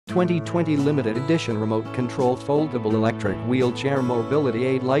2020 limited edition remote control foldable electric wheelchair mobility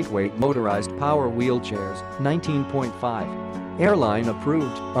aid lightweight motorized power wheelchairs, 19.5. Airline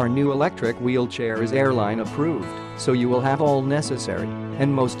approved. Our new electric wheelchair is Airline approved, so you will have all necessary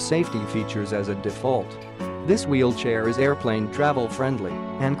and most safety features as a default. This wheelchair is airplane travel friendly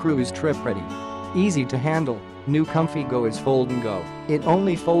and cruise trip ready. Easy to handle. New Comfy Go is fold and go. It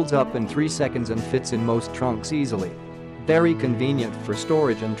only folds up in 3 seconds and fits in most trunks easily. Very convenient for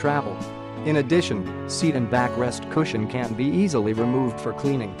storage and travel. In addition, seat and backrest cushion can be easily removed for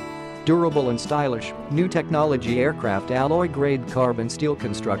cleaning. Durable and stylish, new technology aircraft alloy grade carbon steel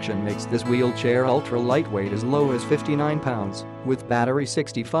construction makes this wheelchair ultra lightweight as low as 59 pounds, with battery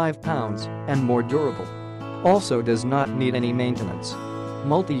 65 pounds, and more durable. Also does not need any maintenance.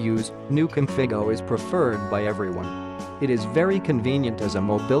 Multi-use, new Comfy Go is preferred by everyone. It is very convenient as a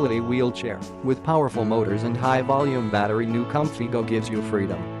mobility wheelchair. With powerful motors and high-volume battery, new Comfy Go gives you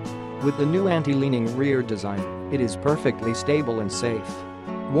freedom. With the new anti-leaning rear design, it is perfectly stable and safe.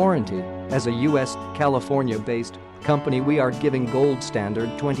 Warranty. As a US, California-based company, we are giving gold standard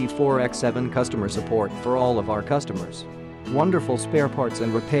 24/7 customer support for all of our customers. Wonderful spare parts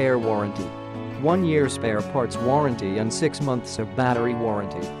and repair warranty. 1-year spare parts warranty and 6 months of battery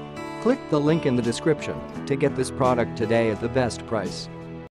warranty. Click the link in the description to get this product today at the best price.